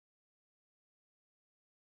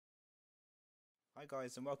Hi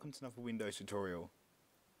guys, and welcome to another Windows tutorial.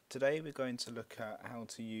 Today we're going to look at how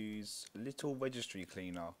to use Little Registry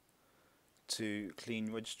Cleaner to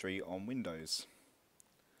clean registry on Windows.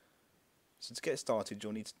 So to get started,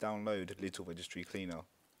 you'll need to download Little Registry Cleaner.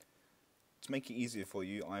 To make it easier for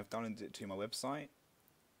you, I've downloaded it to my website,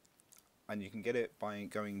 and you can get it by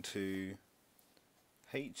going to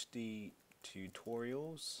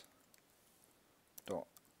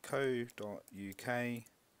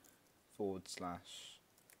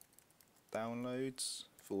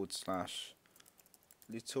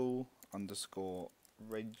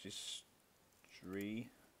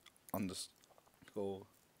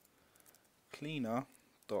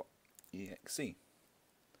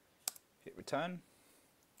Hit return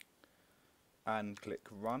and click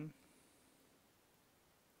run.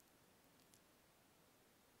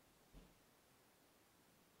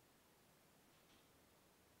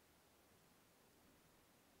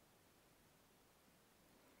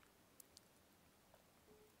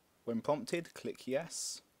 When prompted, click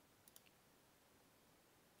yes.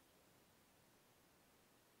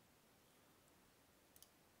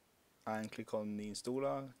 And click on the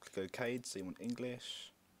installer, click OK to say you want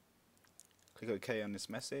English. Click OK on this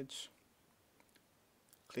message.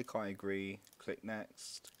 Click I agree, click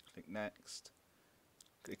next,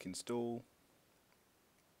 click install.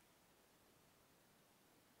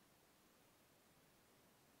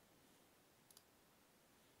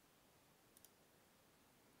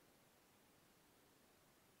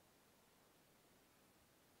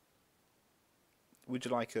 Would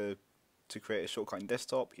you like to create a shortcut in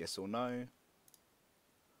desktop? Yes or no?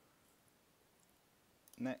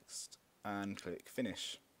 Next, and click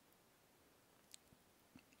finish.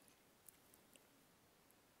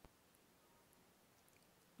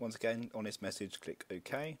 Once again, on this message, click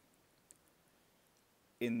OK.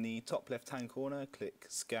 In the top left hand corner, click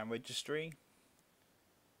scan registry.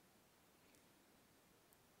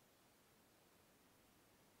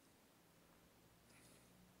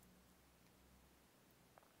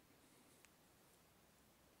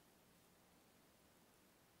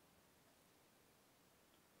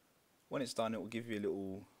 When it's done, it will give you a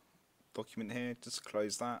little document here. Just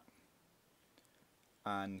close that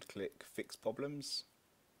and click fix problems.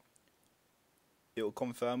 It will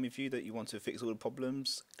confirm with you that you want to fix all the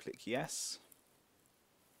problems. Click yes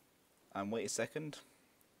and wait a second.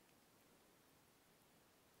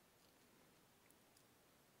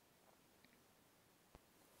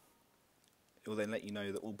 It will then let you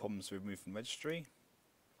know that all problems are removed from registry,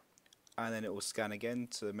 and then it will scan again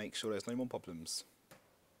to make sure there's no more problems.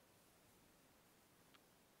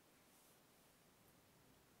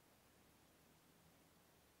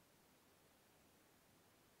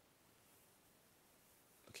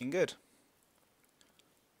 Looking good.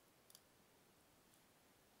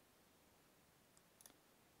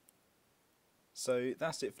 So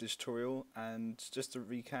that's it for this tutorial, and just to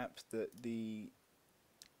recap that the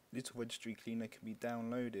Little Registry Cleaner can be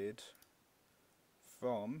downloaded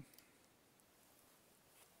from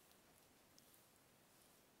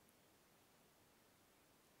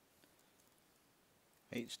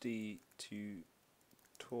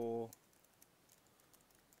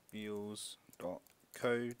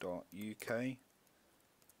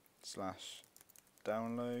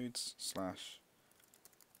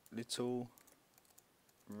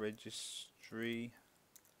registry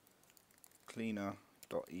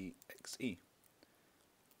cleaner.exe.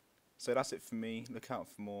 So that's it for me. Look out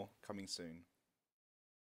for more coming soon.